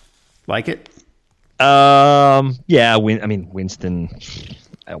 Like it? Yeah. Winston.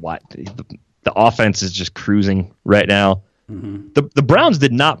 What the offense is just cruising right now. Mm-hmm. The Browns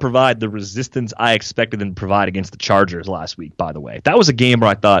did not provide the resistance I expected them to provide against the Chargers last week. By the way, that was a game where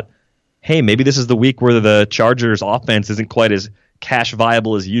I thought, hey, maybe this is the week where the Chargers offense isn't quite as cash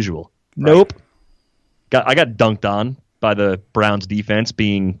viable as usual. Right. Nope. I got dunked on by the Browns defense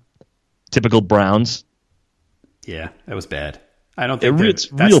being typical Browns. Yeah, that was bad. I don't think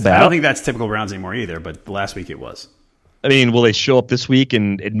it's real bad. I don't think that's typical Browns anymore either, but last week it was. I mean, will they show up this week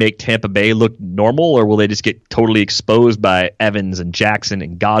and make Tampa Bay look normal, or will they just get totally exposed by Evans and Jackson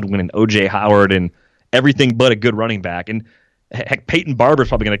and Godwin and O.J. Howard and everything but a good running back? And heck, Peyton Barber's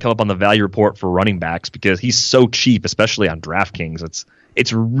probably going to come up on the value report for running backs because he's so cheap, especially on DraftKings.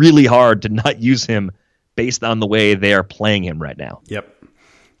 It's really hard to not use him based on the way they are playing him right now. Yep.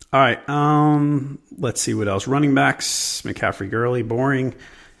 All right. Let's see what else. Running backs, McCaffrey, Gurley, boring.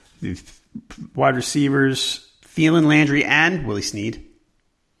 The wide receivers, Thielen, Landry, and Willie Snead.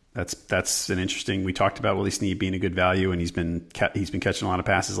 That's an interesting. We talked about Willie Snead being a good value, and he's been catching a lot of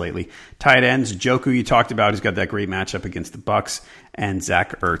passes lately. Tight ends, Njoku, you talked about. He's got that great matchup against the Bucs, and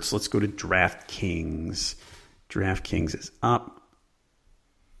Zach Ertz. Let's go to DraftKings. DraftKings is up.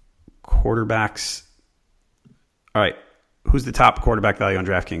 Quarterbacks. All right. Who's the top quarterback value on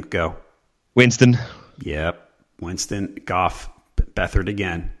DraftKings? Go. Winston. Yep. Winston, Goff, Beathard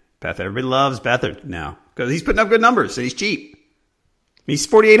again. Everybody loves Beathard now because he's putting up good numbers and he's cheap. He's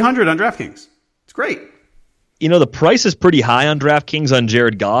 $4,800 on DraftKings. It's great. You know, the price is pretty high on DraftKings on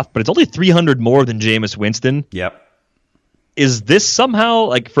Jared Goff, but it's only $300 more than Jameis Winston. Yep. Is this somehow,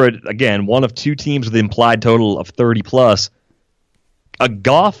 like for, again, one of two teams with the implied total of 30 plus, a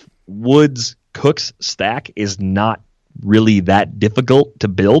Goff, Woods, Cooks stack is not really that difficult to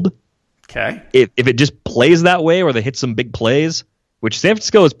build? Okay. If it just plays that way or they hit some big plays, which San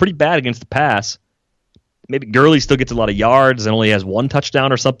Francisco is pretty bad against the pass. Maybe Gurley still gets a lot of yards and only has one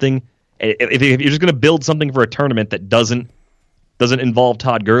touchdown or something. If you're just going to build something for a tournament that doesn't involve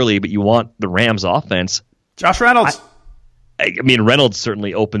Todd Gurley, but you want the Rams offense, Josh Reynolds. I mean, Reynolds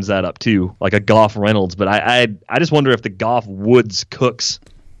certainly opens that up too, like a Goff Reynolds. But I just wonder if the Goff Woods Cooks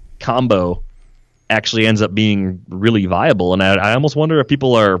combo actually ends up being really viable. And I almost wonder if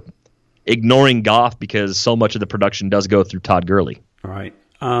people are ignoring Goff because so much of the production does go through Todd Gurley. All right.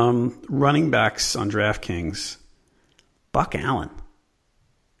 Running backs on DraftKings. Buck Allen.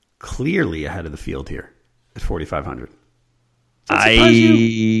 Clearly ahead of the field here at 4,500. I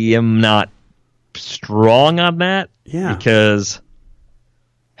am not strong on that. Yeah. Because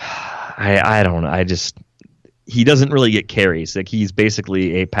I don't know. He doesn't really get carries. Like, he's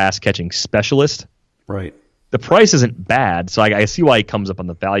basically a pass catching specialist. Right. The price isn't bad, so I see why he comes up on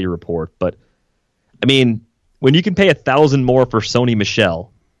the value report. But I mean, when you can pay $1,000 more for Sony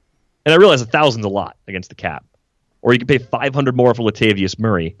Michel, and I realize $1,000's a lot against the cap, or you can pay $500 more for Latavius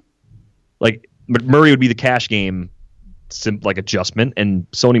Murray. Like, Murray would be the cash game like adjustment, and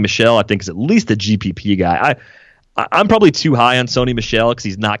Sony Michel I think is at least a GPP guy. I'm probably too high on Sony Michel because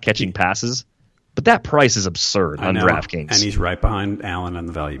he's not catching passes, but that price is absurd on DraftKings, and he's right behind Allen on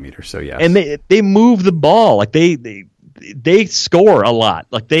the value meter. So yes, and they move the ball, like they score a lot.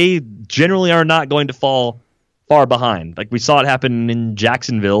 Like, they generally are not going to fall far behind. Like, we saw it happen in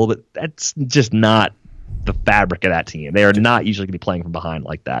Jacksonville, but that's just not the fabric of that team. They are not usually going to be playing from behind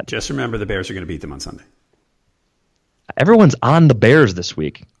like that. Just remember, the Bears are going to beat them on Sunday. Everyone's on the Bears this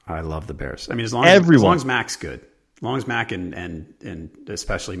week. I love the Bears. I mean, as long as Mac's good, as long as Mac and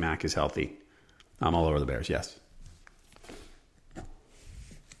especially Mac is healthy, I'm all over the Bears. Yes.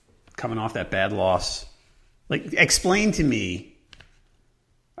 Coming off that bad loss, like, explain to me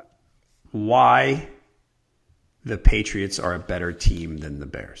why the Patriots are a better team than the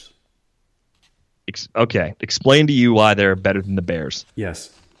Bears. Okay, explain to you why they're better than the Bears. Yes.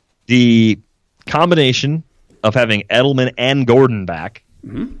 The combination of having Edelman and Gordon back,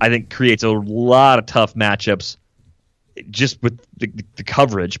 I think, creates a lot of tough matchups just with the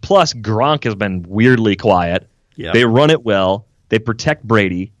coverage. Plus, Gronk has been weirdly quiet. Yep. They run it well. They protect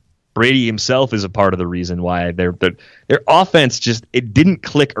Brady. Brady himself is a part of the reason why their offense it didn't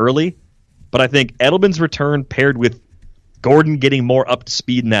click early. But I think Edelman's return paired with Gordon getting more up to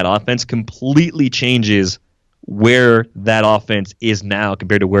speed in that offense completely changes where that offense is now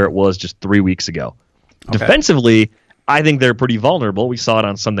compared to where it was just 3 weeks ago. Okay. Defensively, I think they're pretty vulnerable. We saw it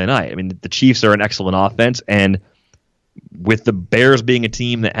on Sunday night. I mean, the Chiefs are an excellent offense, and with the Bears being a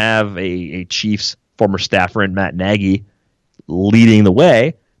team that have a Chiefs former staffer and Matt Nagy leading the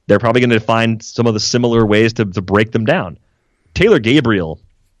way, they're probably going to find some of the similar ways to break them down. Taylor Gabriel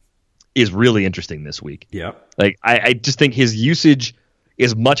is really interesting this week. Yeah. Like, I just think his usage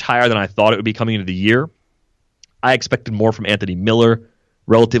is much higher than I thought it would be coming into the year. I expected more from Anthony Miller,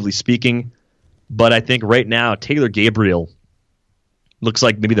 relatively speaking. But I think right now, Taylor Gabriel looks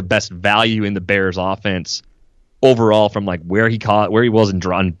like maybe the best value in the Bears offense overall from like where he was in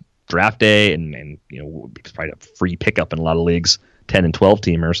draft day, and it's probably a free pickup in a lot of leagues, 10 and 12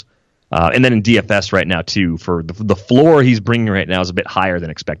 teamers. And then in DFS right now, too, for the floor he's bringing right now is a bit higher than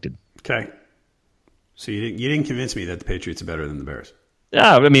expected. Okay. So you didn't convince me that the Patriots are better than the Bears.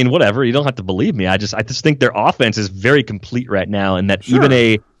 Yeah, I mean, whatever. You don't have to believe me. I just think their offense is very complete right now, and that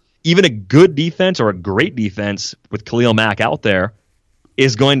even a good defense or a great defense with Khalil Mack out there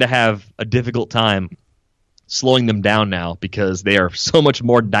is going to have a difficult time slowing them down now because they are so much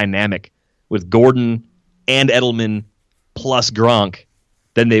more dynamic with Gordon and Edelman plus Gronk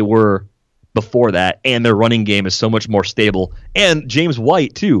than they were before that, and their running game is so much more stable. And James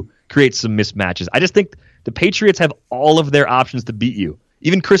White, too, creates some mismatches. I just think the Patriots have all of their options to beat you.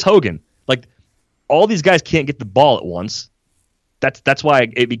 Even Chris Hogan. Like, all these guys can't get the ball at once. That's why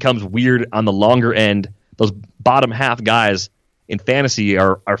it becomes weird on the longer end. Those bottom half guys in fantasy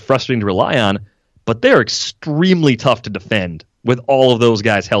are frustrating to rely on, but they're extremely tough to defend with all of those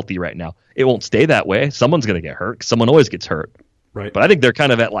guys healthy right now. It won't stay that way. Someone's going to get hurt. Someone always gets hurt. Right. But I think they're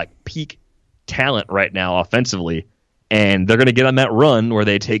kind of at like peak talent right now offensively, and they're going to get on that run where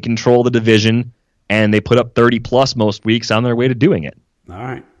they take control of the division and they put up 30-plus most weeks on their way to doing it. All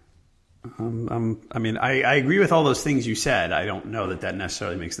right. I mean, I agree with all those things you said. I don't know that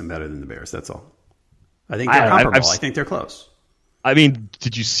necessarily makes them better than the Bears. That's all. I think they're comparable. I think they're close. I mean,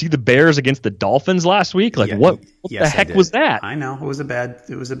 did you see the Bears against the Dolphins last week? Like, what the heck was that? I know. It was a bad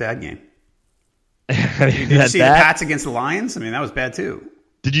game. Did you see the Pats against the Lions? I mean, that was bad too.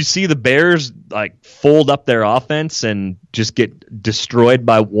 Did you see the Bears like fold up their offense and just get destroyed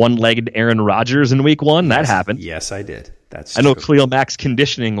by one-legged Aaron Rodgers in week one? That happened. Yes, I did. I know Khalil Mack's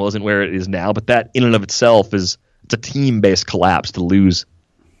conditioning wasn't where it is now, but that in and of itself it's a team-based collapse to lose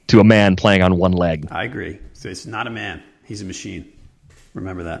to a man playing on one leg. I agree. So it's not a man. He's a machine.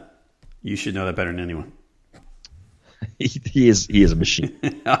 Remember that. You should know that better than anyone. He is a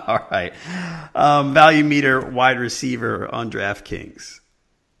machine. All right. Value meter wide receiver on DraftKings.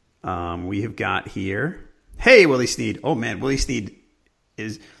 We have got here, hey, Willie Snead. Oh, man, Willie Snead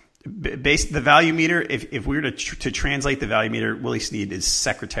is based the value meter. If we were to translate the value meter, Willie Snead is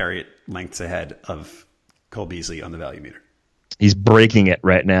secretariat lengths ahead of Cole Beasley on the value meter. He's breaking it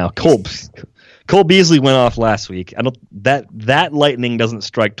right now. Cole Beasley went off last week. That lightning doesn't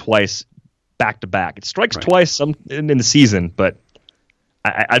strike twice back to back. It strikes twice in the season, but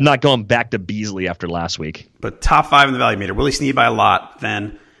I'm not going back to Beasley after last week. But top 5 in the value meter. Willie Snead by a lot.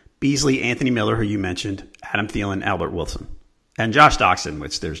 Then Beasley, Anthony Miller, who you mentioned, Adam Thielen, Albert Wilson, and Josh Doctson,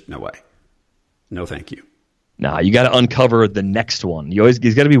 which there's no way. No, thank you. Nah, you got to uncover the next one. He's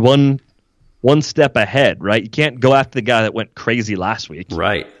got to be one step ahead, right? You can't go after the guy that went crazy last week.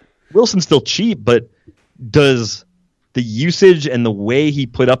 Right. Wilson's still cheap, but does the usage and the way he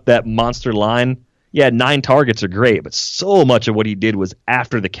put up that monster line, 9 targets are great, but so much of what he did was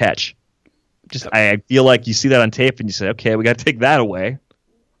after the catch. I feel like you see that on tape and you say, okay, we got to take that away.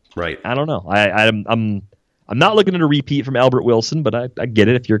 Right. I don't know. I'm not looking at a repeat from Albert Wilson, but I get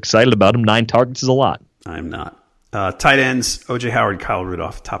it. If you're excited about him, 9 targets is a lot. I'm not. Tight ends, O.J. Howard, Kyle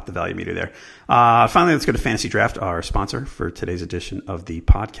Rudolph, top the value meter there. Finally, let's go to Fantasy Draft, our sponsor for today's edition of the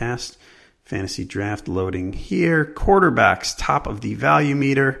podcast. Fantasy Draft loading here. Quarterbacks, top of the value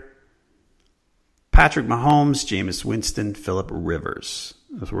meter. Patrick Mahomes, Jameis Winston, Phillip Rivers.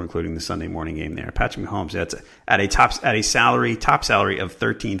 As we're including the Sunday morning game there. Patrick Mahomes, that's at a top salary of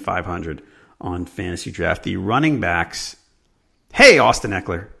 $13,500 on Fantasy Draft. The running backs, hey, Austin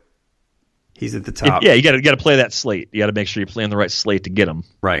Eckler. He's at the top. Yeah, you got to play that slate. You got to make sure you're playing the right slate to get him.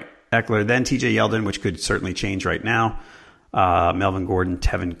 Right. Eckler, then TJ Yeldon, which could certainly change right now. Melvin Gordon,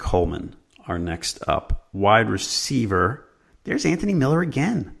 Tevin Coleman are next up. Wide receiver, there's Anthony Miller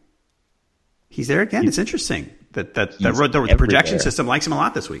again. He's there again. It's interesting that the projection system likes him a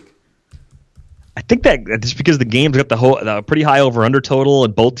lot this week. I think that just because the game's got the pretty high over-under total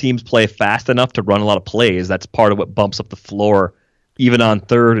and both teams play fast enough to run a lot of plays, that's part of what bumps up the floor even on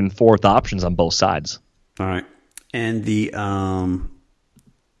 3rd and 4th options on both sides. All right. And the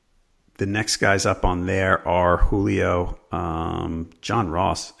next guys up on there are Julio, John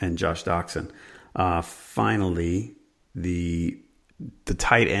Ross, and Josh Doctson. Finally, the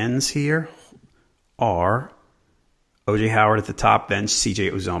tight ends here are O.J. Howard at the top, then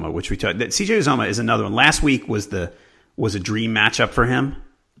C.J. Uzomah, which we talked. C.J. Uzomah is another one. Last week was a dream matchup for him,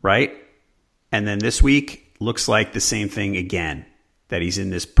 right? And then this week looks like the same thing again. That he's in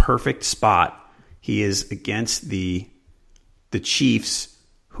this perfect spot. He is against the Chiefs,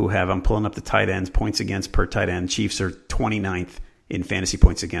 who have, I'm pulling up the tight ends, points against per tight end. Chiefs are 29th in fantasy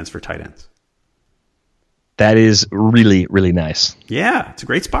points against for tight ends. That is really, really nice. Yeah, it's a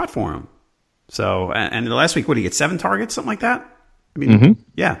great spot for him. So, and the last week, what did he get? 7 targets, something like that? I mean,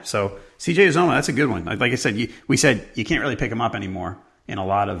 yeah. So C.J. Uzomah, that's a good one. Like I said, we said you can't really pick him up anymore in a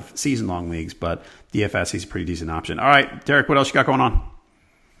lot of season-long leagues, but DFS, he's a pretty decent option. All right, Derek, what else you got going on?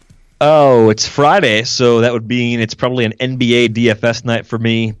 Oh, it's Friday, so that would mean it's probably an NBA DFS night for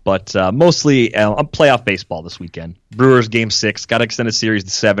me, but mostly I'm playoff baseball this weekend. Brewers Game 6, got to extend a series to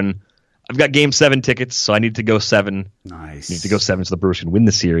 7. I've got Game 7 tickets, so I need to go 7. Nice. I need to go 7 so the Brewers can win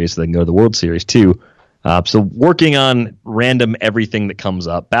the series, so they can go to the World Series too. So working on random everything that comes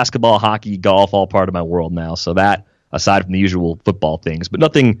up. Basketball, hockey, golf, all part of my world now, so that aside from the usual football things, but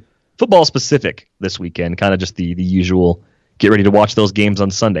nothing football specific this weekend, kind of just the usual get ready to watch those games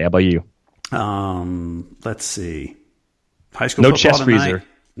on Sunday. How about you? Let's see. High school no football chest tonight. freezer.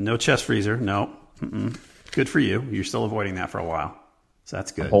 No chest freezer. No. Good for you. You're still avoiding that for a while. So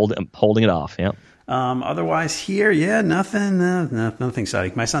that's good. I'm holding it off, yeah. Otherwise here, nothing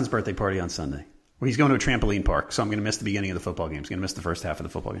exciting. My son's birthday party on Sunday. Well, he's going to a trampoline park, so I'm going to miss the beginning of the football games. I'm going to miss the first half of the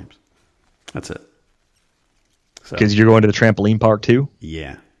football games. That's it. Because you're going to the trampoline park too?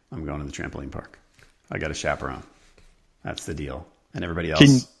 Yeah, I'm going to the trampoline park. I got a chaperone. That's the deal. And everybody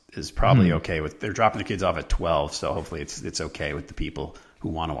else is probably okay with. They're dropping the kids off at 12, so hopefully it's okay with the people who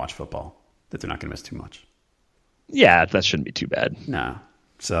want to watch football, that they're not going to miss too much. Yeah, that shouldn't be too bad. No.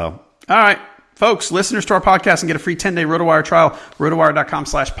 So, all right. Folks, listeners to our podcast can get a free 10-day RotoWire trial.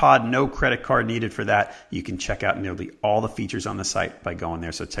 RotoWire.com/pod. No credit card needed for that. You can check out nearly all the features on the site by going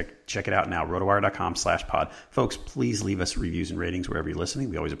there. So check it out now. RotoWire.com/pod. Folks, please leave us reviews and ratings wherever you're listening.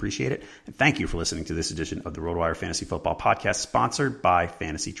 We always appreciate it. And thank you for listening to this edition of the RotoWire Fantasy Football Podcast, sponsored by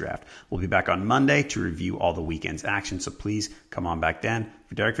Fantasy Draft. We'll be back on Monday to review all the weekend's action. So please come on back then.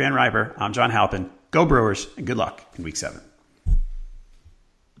 For Derek Van Riper, I'm John Halpin. Go Brewers, and good luck in Week 7.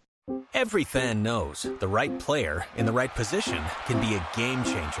 Every fan knows the right player in the right position can be a game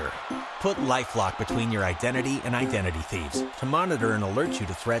changer. Put LifeLock between your identity and identity thieves to monitor and alert you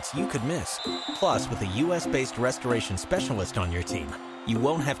to threats you could miss. Plus, with a U.S.-based restoration specialist on your team, you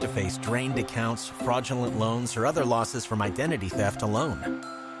won't have to face drained accounts, fraudulent loans, or other losses from identity theft alone.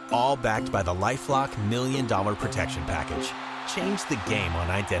 All backed by the LifeLock $1 Million Protection Package. Change the game on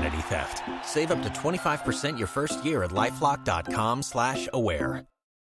identity theft. Save up to 25% your first year at LifeLock.com/aware.